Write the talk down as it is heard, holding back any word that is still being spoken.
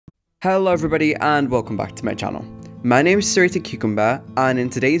Hello everybody and welcome back to my channel. My name is Sarita Cucumber and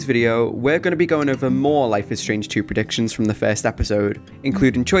in today's video we're going to be going over more Life is Strange 2 predictions from the first episode,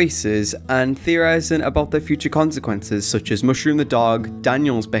 including choices and theorizing about their future consequences such as Mushroom the dog,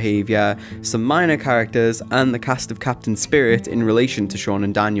 Daniel's behaviour, some minor characters and the cast of Captain Spirit in relation to Sean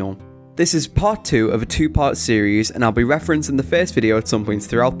and Daniel. This is part 2 of a 2-part series and I'll be referencing the first video at some points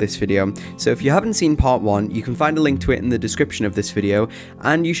throughout this video, so if you haven't seen part 1 you can find a link to it in the description of this video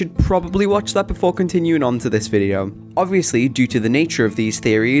and you should probably watch that before continuing on to this video. Obviously, due to the nature of these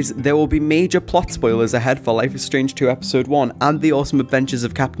theories, there will be major plot spoilers ahead for Life is Strange 2 Episode 1 and The Awesome Adventures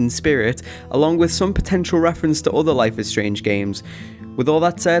of Captain Spirit, along with some potential reference to other Life is Strange games. With all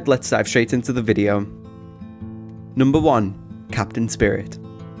that said, let's dive straight into the video. Number 1. Captain Spirit.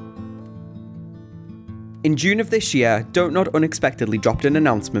 In June of this year, Don't Nod unexpectedly dropped an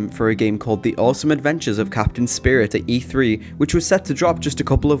announcement for a game called The Awesome Adventures of Captain Spirit at E3, which was set to drop just a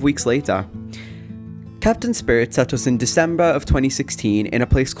couple of weeks later. Captain Spirit set us in December of 2016 in a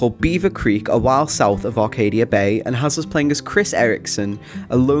place called Beaver Creek, a while south of Arcadia Bay, and has us playing as Chris Erickson,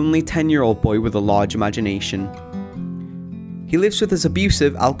 a lonely 10-year-old boy with a large imagination. He lives with his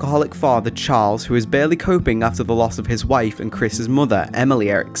abusive, alcoholic father Charles, who is barely coping after the loss of his wife and Chris's mother, Emily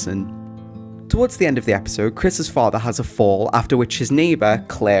Erickson. Towards the end of the episode, Chris's father has a fall, after which his neighbour,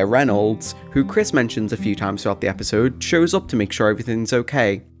 Claire Reynolds, who Chris mentions a few times throughout the episode, shows up to make sure everything's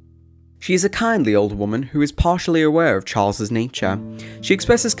okay. She is a kindly old woman who is partially aware of Charles's nature. She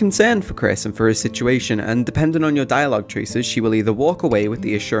expresses concern for Chris and for his situation, and depending on your dialogue choices, she will either walk away with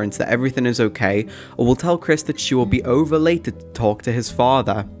the assurance that everything is okay, or will tell Chris that she will be over later to talk to his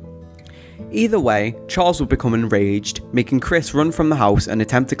father. Either way, Charles will become enraged, making Chris run from the house and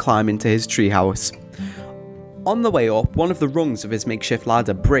attempt to climb into his treehouse. On the way up, one of the rungs of his makeshift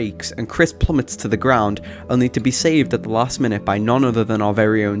ladder breaks and Chris plummets to the ground, only to be saved at the last minute by none other than our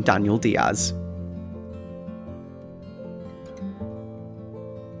very own Daniel Diaz.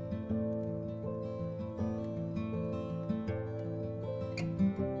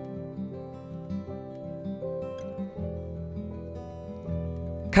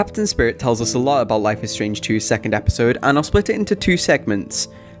 Captain Spirit tells us a lot about Life is Strange 2's second episode, and I'll split it into 2 segments.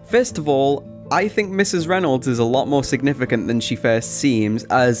 First of all, I think Mrs. Reynolds is a lot more significant than she first seems,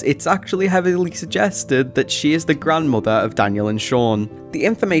 as it's actually heavily suggested that she is the grandmother of Daniel and Sean. The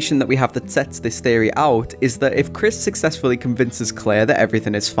information that we have that sets this theory out is that if Chris successfully convinces Claire that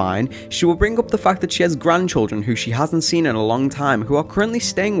everything is fine, she will bring up the fact that she has grandchildren who she hasn't seen in a long time who are currently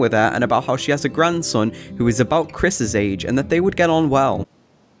staying with her, and about how she has a grandson who is about Chris's age and that they would get on well.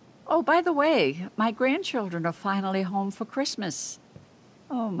 Oh, by the way, my grandchildren are finally home for Christmas.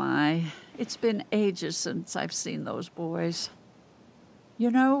 Oh my, it's been ages since I've seen those boys.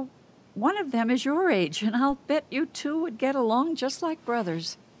 You know, one of them is your age, and I'll bet you two would get along just like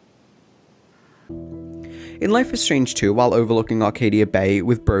brothers. In Life is Strange 2, while overlooking Arcadia Bay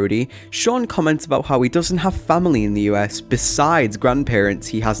with Brody, Sean comments about how he doesn't have family in the US besides grandparents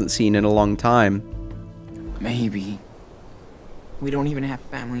he hasn't seen in a long time. Maybe. We don't even have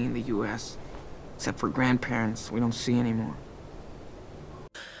family in the US, except for grandparents we don't see anymore.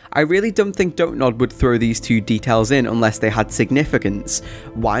 I really don't think Don't Nod would throw these 2 details in unless they had significance.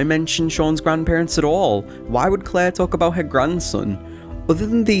 Why mention Sean's grandparents at all? Why would Claire talk about her grandson? Other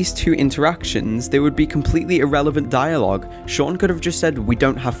than these 2 interactions, they would be completely irrelevant dialogue. Sean could have just said, "We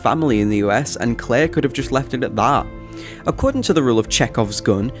don't have family in the US," and Claire could have just left it at that. According to the rule of Chekhov's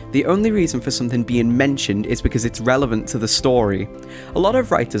gun, the only reason for something being mentioned is because it's relevant to the story. A lot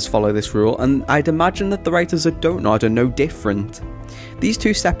of writers follow this rule, and I'd imagine that the writers of Don't Nod are no different. These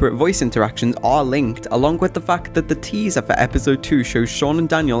 2 separate voice interactions are linked, along with the fact that the teaser for episode 2 shows Sean and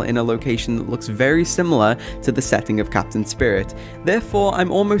Daniel in a location that looks very similar to the setting of Captain Spirit. Therefore,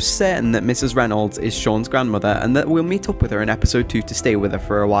 I'm almost certain that Mrs. Reynolds is Sean's grandmother and that we'll meet up with her in episode 2 to stay with her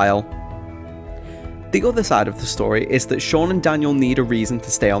for a while. The other side of the story is that Sean and Daniel need a reason to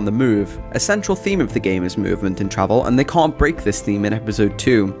stay on the move. A central theme of the game is movement and travel, and they can't break this theme in episode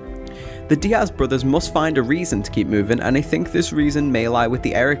 2. The Diaz brothers must find a reason to keep moving, and I think this reason may lie with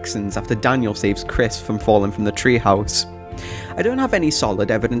the Ericksons after Daniel saves Chris from falling from the treehouse. I don't have any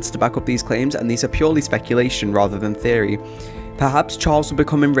solid evidence to back up these claims, and these are purely speculation rather than theory. Perhaps Charles will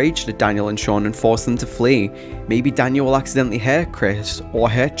become enraged at Daniel and Sean and force them to flee. Maybe Daniel will accidentally hurt Chris, or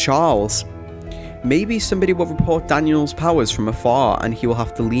hurt Charles. Maybe somebody will report Daniel's powers from afar and he will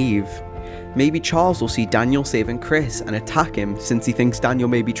have to leave. Maybe Charles will see Daniel saving Chris and attack him since he thinks Daniel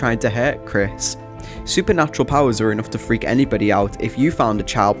may be trying to hurt Chris. Supernatural powers are enough to freak anybody out. If you found a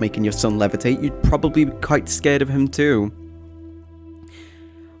child making your son levitate, you'd probably be quite scared of him too.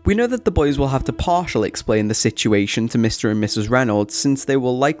 We know that the boys will have to partially explain the situation to Mr. and Mrs. Reynolds, since they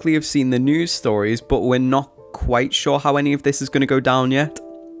will likely have seen the news stories, but we're not quite sure how any of this is going to go down yet.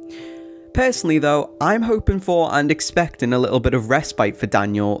 Personally though, I'm hoping for and expecting a little bit of respite for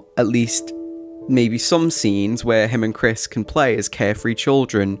Daniel, at least maybe some scenes where him and Chris can play as carefree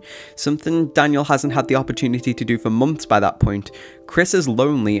children, something Daniel hasn't had the opportunity to do for months by that point. Chris is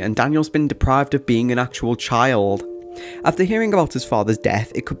lonely and Daniel's been deprived of being an actual child. After hearing about his father's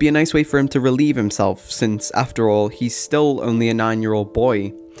death, it could be a nice way for him to relieve himself, since after all, he's still only a 9-year-old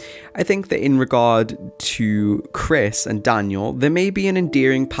boy. I think that in regard to Chris and Daniel, there may be an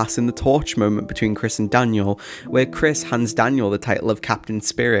endearing passing the torch moment between Chris and Daniel, where Chris hands Daniel the title of Captain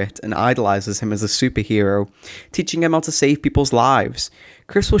Spirit and idolizes him as a superhero, teaching him how to save people's lives.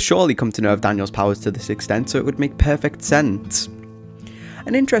 Chris will surely come to know of Daniel's powers to this extent, so it would make perfect sense.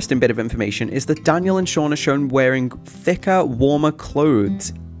 An interesting bit of information is that Daniel and Shaun are shown wearing thicker, warmer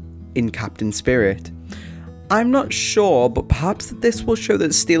clothes in Captain Spirit. I'm not sure, but perhaps this will show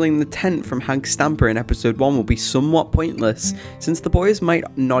that stealing the tent from Hank Stamper in episode 1 will be somewhat pointless, since the boys might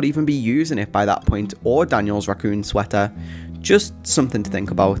not even be using it by that point, or Daniel's raccoon sweater. Just something to think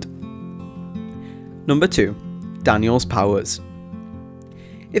about. Number 2. Daniel's powers.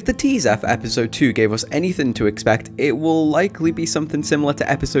 If the teaser for episode 2 gave us anything to expect, it will likely be something similar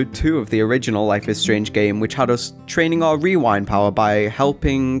to episode 2 of the original Life is Strange game, which had us training our rewind power by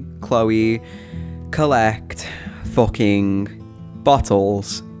helping Chloe collect fucking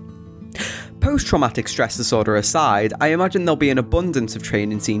bottles. Post-traumatic stress disorder aside, I imagine there'll be an abundance of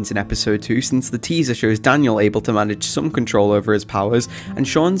training scenes in episode 2, since the teaser shows Daniel able to manage some control over his powers, and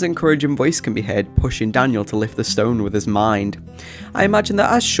Shaun's encouraging voice can be heard pushing Daniel to lift the stone with his mind. I imagine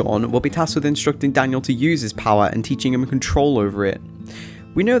that as Shaun, we'll be tasked with instructing Daniel to use his power and teaching him control over it.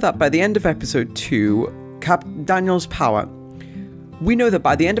 We know that by the end of episode 2, Daniel's power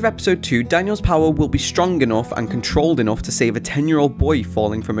will be strong enough and controlled enough to save a 10-year-old boy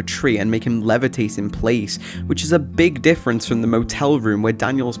falling from a tree and make him levitate in place, which is a big difference from the motel room where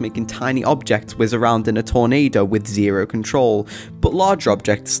Daniel's making tiny objects whiz around in a tornado with zero control, but larger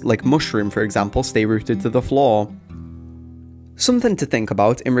objects, like Mushroom for example, stay rooted to the floor. Something to think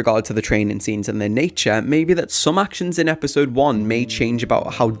about in regard to the training scenes and their nature may be that some actions in episode 1 may change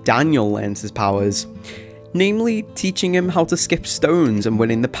about how Daniel learns his powers. Namely, teaching him how to skip stones and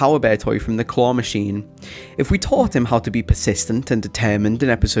winning the Power Bear toy from the claw machine. If we taught him how to be persistent and determined in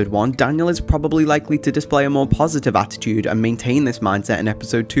episode 1, Daniel is probably likely to display a more positive attitude and maintain this mindset in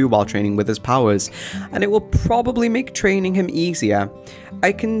episode 2 while training with his powers, and it will probably make training him easier.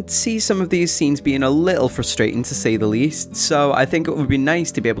 I can see some of these scenes being a little frustrating to say the least, so I think it would be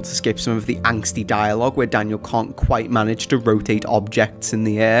nice to be able to skip some of the angsty dialogue where Daniel can't quite manage to rotate objects in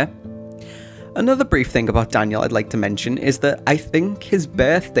the air. Another brief thing about Daniel I'd like to mention is that I think his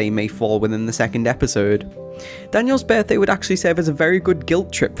birthday may fall within the second episode. Daniel's birthday would actually serve as a very good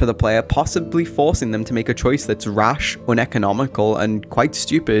guilt trip for the player, possibly forcing them to make a choice that's rash, uneconomical, and quite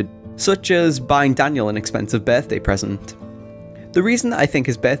stupid, such as buying Daniel an expensive birthday present. The reason that I think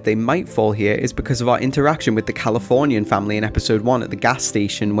his birthday might fall here is because of our interaction with the Californian family in episode 1 at the gas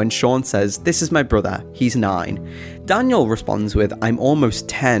station when Shaun says, "This is my brother, he's 9. Daniel responds with, "I'm almost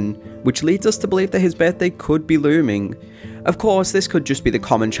 10, which leads us to believe that his birthday could be looming. Of course, this could just be the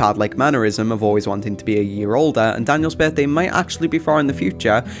common childlike mannerism of always wanting to be a year older, and Daniel's birthday might actually be far in the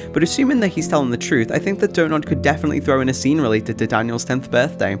future, but assuming that he's telling the truth, I think that Don't Nod could definitely throw in a scene related to Daniel's 10th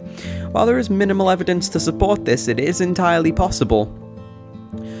birthday. While there is minimal evidence to support this, it is entirely possible.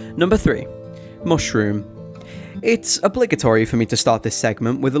 Number 3. Mushroom. It's obligatory for me to start this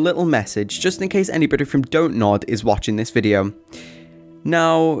segment with a little message, just in case anybody from Don't Nod is watching this video.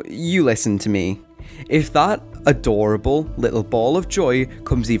 Now, you listen to me. If that adorable little ball of joy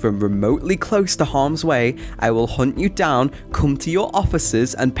comes even remotely close to harm's way, I will hunt you down, come to your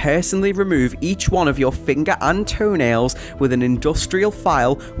offices, and personally remove each one of your finger and toenails with an industrial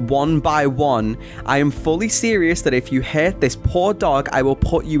file, one by one. I am fully serious that if you hurt this poor dog, I will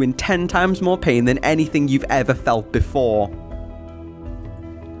put you in 10 times more pain than anything you've ever felt before.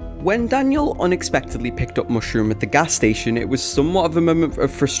 When Daniel unexpectedly picked up Mushroom at the gas station, it was somewhat of a moment of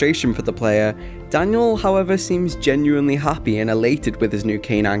frustration for the player. Daniel, however, seems genuinely happy and elated with his new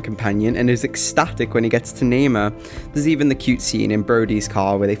canine companion and is ecstatic when he gets to name her. There's even the cute scene in Brody's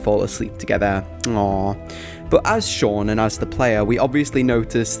car where they fall asleep together. Aww. But as Shaun and as the player, we obviously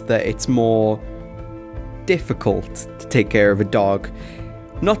notice that it's more difficult to take care of a dog.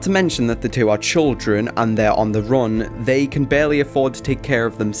 Not to mention that the two are children and they're on the run, they can barely afford to take care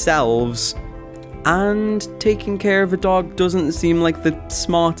of themselves, and taking care of a dog doesn't seem like the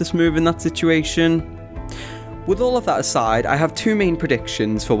smartest move in that situation. With all of that aside, I have two main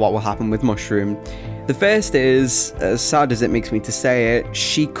predictions for what will happen with Mushroom. The first is, as sad as it makes me to say it,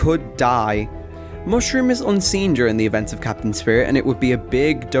 she could die. Mushroom is unseen during the events of Captain Spirit, and it would be a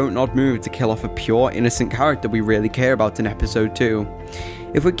big don't nod move to kill off a pure, innocent character we really care about in episode 2.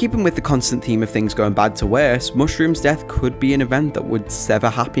 If we're keeping with the constant theme of things going bad to worse, Mushroom's death could be an event that would sever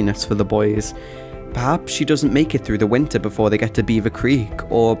happiness for the boys. Perhaps she doesn't make it through the winter before they get to Beaver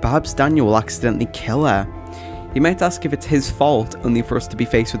Creek, or perhaps Daniel will accidentally kill her. You might ask if it's his fault, only for us to be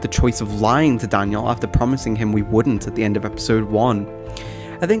faced with the choice of lying to Daniel after promising him we wouldn't at the end of episode 1.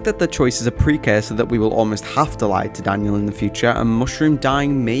 I think that the choice is a precursor that we will almost have to lie to Daniel in the future, and Mushroom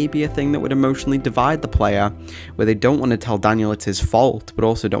dying may be a thing that would emotionally divide the player, where they don't want to tell Daniel it's his fault, but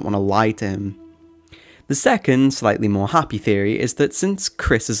also don't want to lie to him. The second, slightly more happy theory is that since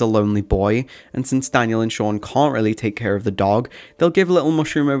Chris is a lonely boy, and since Daniel and Sean can't really take care of the dog, they'll give little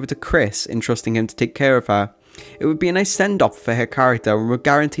Mushroom over to Chris, entrusting him to take care of her. It would be a nice send-off for her character and would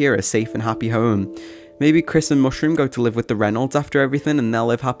guarantee her a safe and happy home. Maybe Chris and Mushroom go to live with the Reynolds after everything and they'll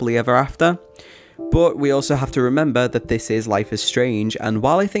live happily ever after. But we also have to remember that this is Life is Strange, and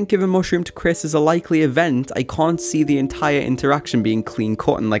while I think giving Mushroom to Chris is a likely event, I can't see the entire interaction being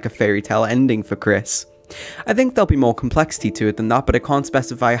clean-cut and like a fairy tale ending for Chris. I think there'll be more complexity to it than that, but I can't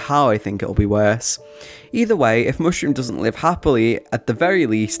specify how I think it'll be worse. Either way, if Mushroom doesn't live happily, at the very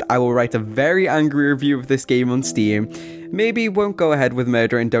least, I will write a very angry review of this game on Steam. Maybe won't go ahead with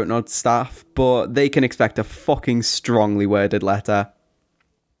murdering Don't Nod staff, but they can expect a fucking strongly worded letter.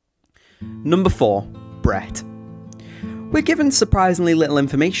 Number 4. Brett. We're given surprisingly little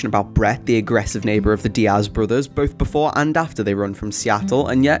information about Brett, the aggressive neighbour of the Diaz brothers, both before and after they run from Seattle,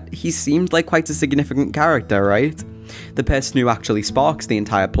 and yet he seemed like quite a significant character, right? The person who actually sparks the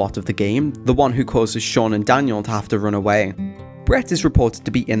entire plot of the game, the one who causes Sean and Daniel to have to run away. Brett is reported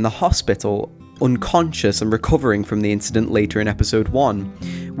to be in the hospital, unconscious and recovering from the incident later in episode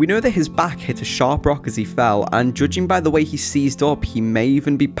 1. We know that his back hit a sharp rock as he fell, and judging by the way he seized up, he may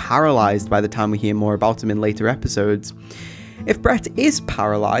even be paralysed by the time we hear more about him in later episodes. If Brett is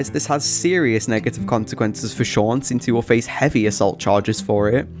paralysed, this has serious negative consequences for Sean, since he will face heavy assault charges for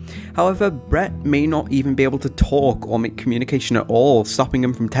it. However, Brett may not even be able to talk or make communication at all, stopping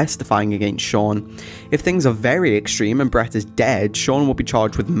him from testifying against Sean. If things are very extreme and Brett is dead, Sean will be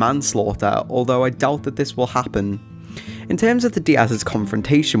charged with manslaughter, although I doubt that this will happen. In terms of the Diaz's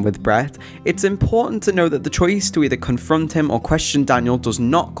confrontation with Brett, it's important to know that the choice to either confront him or question Daniel does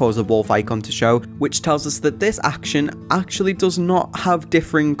not cause a wolf icon to show, which tells us that this action actually does not have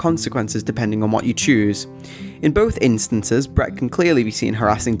differing consequences depending on what you choose. In both instances, Brett can clearly be seen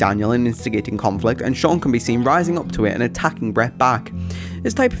harassing Daniel and instigating conflict, and Sean can be seen rising up to it and attacking Brett back.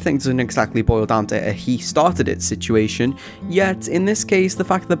 This type of thing doesn't exactly boil down to a he started it situation, yet in this case the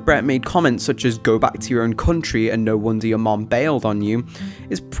fact that Brett made comments such as "go back to your own country and no wonder your mom bailed on you"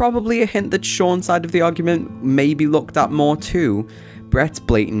 is probably a hint that Sean's side of the argument may be looked at more too. Brett's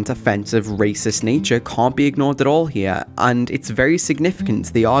blatant, offensive, racist nature can't be ignored at all here, and it's very significant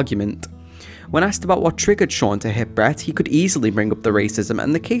to the argument. When asked about what triggered Sean to hit Brett, he could easily bring up the racism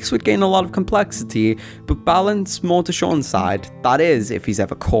and the case would gain a lot of complexity, but balance more to Sean's side, that is, if he's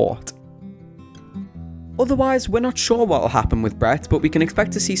ever caught. Otherwise, we're not sure what will happen with Brett, but we can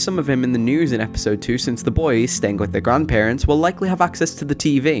expect to see some of him in the news in episode 2 since the boys, staying with their grandparents, will likely have access to the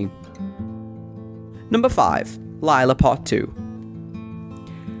TV. Number 5. Lila Part 2.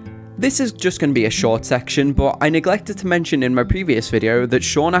 This is just going to be a short section, but I neglected to mention in my previous video that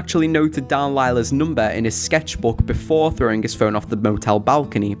Sean actually noted down Lila's number in his sketchbook before throwing his phone off the motel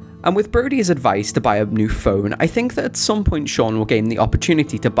balcony. And with Brody's advice to buy a new phone, I think that at some point Sean will gain the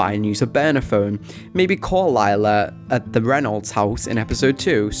opportunity to buy and use a burner phone, maybe call Lila at the Reynolds house in episode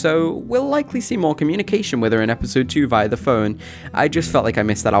 2, so we'll likely see more communication with her in episode 2 via the phone. I just felt like I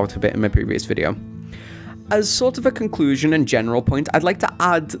missed that out a bit in my previous video. As sort of a conclusion and general point, I'd like to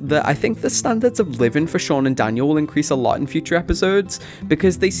add that I think the standards of living for Sean and Daniel will increase a lot in future episodes,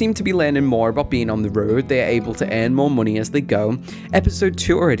 because they seem to be learning more about being on the road, they are able to earn more money as they go. Episode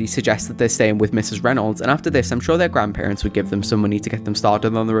 2 already suggests that they're staying with Mrs. Reynolds, and after this I'm sure their grandparents would give them some money to get them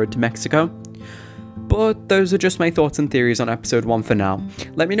started on the road to Mexico. But those are just my thoughts and theories on episode 1 for now.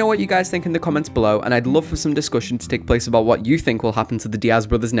 Let me know what you guys think in the comments below, and I'd love for some discussion to take place about what you think will happen to the Diaz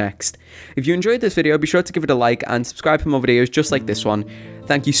brothers next. If you enjoyed this video, be sure to give it a like and subscribe for more videos just like this one.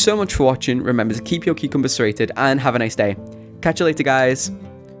 Thank you so much for watching, remember to keep your cucumbers serrated, and have a nice day. Catch you later, guys.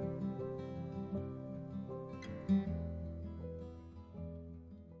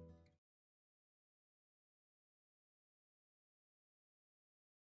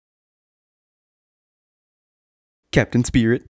 Captain Spirit.